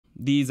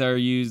these are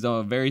used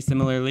very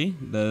similarly.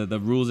 The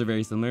rules are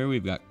very similar.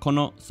 We've got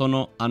kono,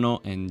 sono, ano,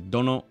 and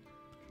dono.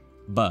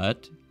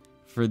 But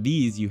for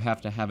these, you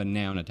have to have a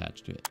noun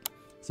attached to it.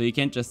 So you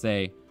can't just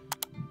say,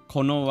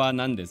 kono wa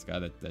nan desu ka?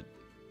 That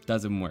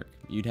doesn't work.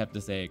 You'd have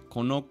to say,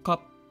 kono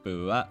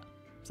kappu wa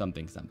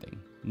something something.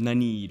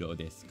 Nani iro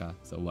desu ka?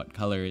 So what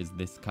color is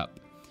this cup?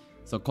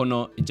 So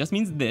kono, it just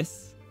means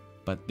this,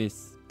 but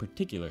this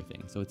particular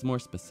thing. So it's more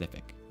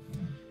specific.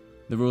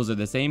 The rules are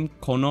the same.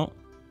 Kono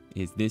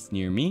is this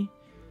near me.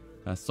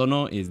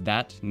 Sono is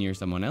that near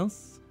someone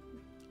else.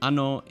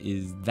 Ano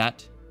is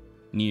that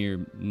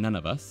near none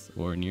of us,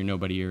 or near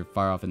nobody, or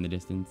far off in the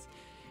distance.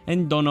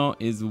 And dono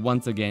is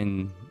once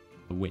again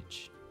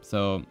which.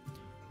 So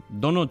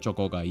dono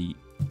choko ga ii.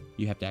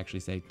 You have to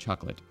actually say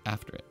chocolate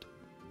after it.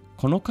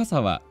 Kono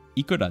kasa wa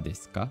ikura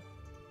desu ka?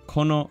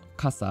 Kono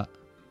kasa,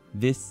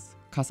 this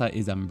kasa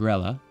is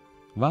umbrella.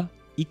 Wa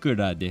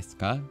ikura desu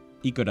ka?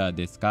 Ikura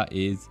desu ka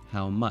is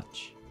how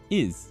much,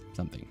 is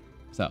something.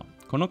 So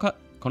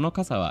kono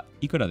kasa wa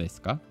ikura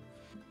desu ka?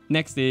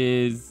 Next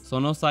is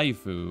sono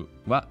saifu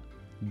wa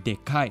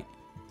dekai.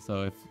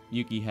 So if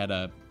Yuki had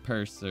a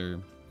purse or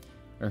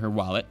her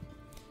wallet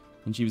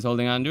and she was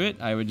holding on to it,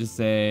 I would just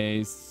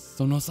say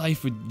sono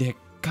saifu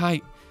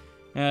dekai.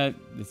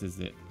 This is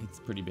it. It's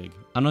pretty big.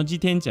 Ano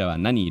jitensha wa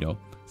nani iro?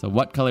 So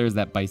what color is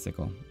that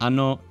bicycle?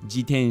 Ano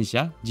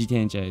jitensha,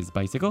 jitensha is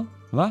bicycle,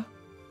 wa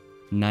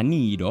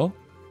nani iro?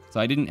 So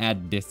I didn't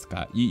add desu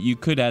ka. You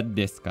could add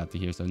desu ka to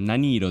here. So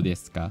nani iro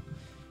desu ka?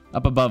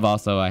 Up above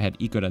also I had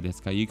ikura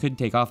desu ka. You could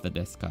take off the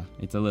desu ka.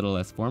 It's a little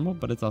less formal,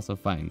 but it's also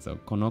fine. So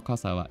kono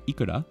kasa wa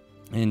ikura?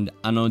 And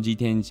ano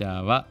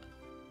jitensha wa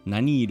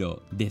nani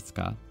iro desu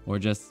ka? Or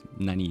just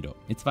nani iro.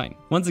 It's fine.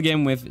 Once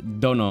again, with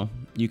dono,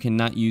 you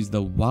cannot use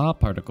the wa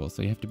particle.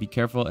 So you have to be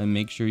careful and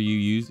make sure you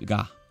use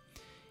ga.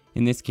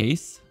 In this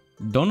case,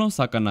 dono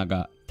sakana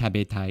ga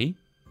tabetai?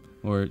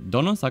 Or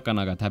dono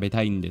sakana ga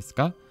tabetai desu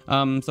ka?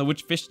 So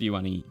which fish do you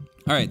want to eat?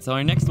 All right, so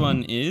our next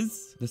one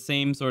is the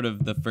same sort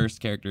of the first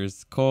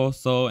characters, ko,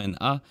 so, and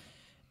a.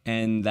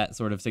 And that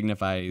sort of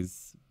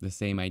signifies the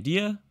same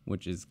idea,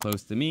 which is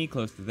close to me,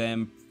 close to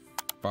them,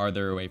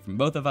 farther away from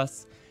both of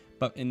us.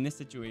 But in this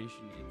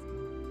situation, it's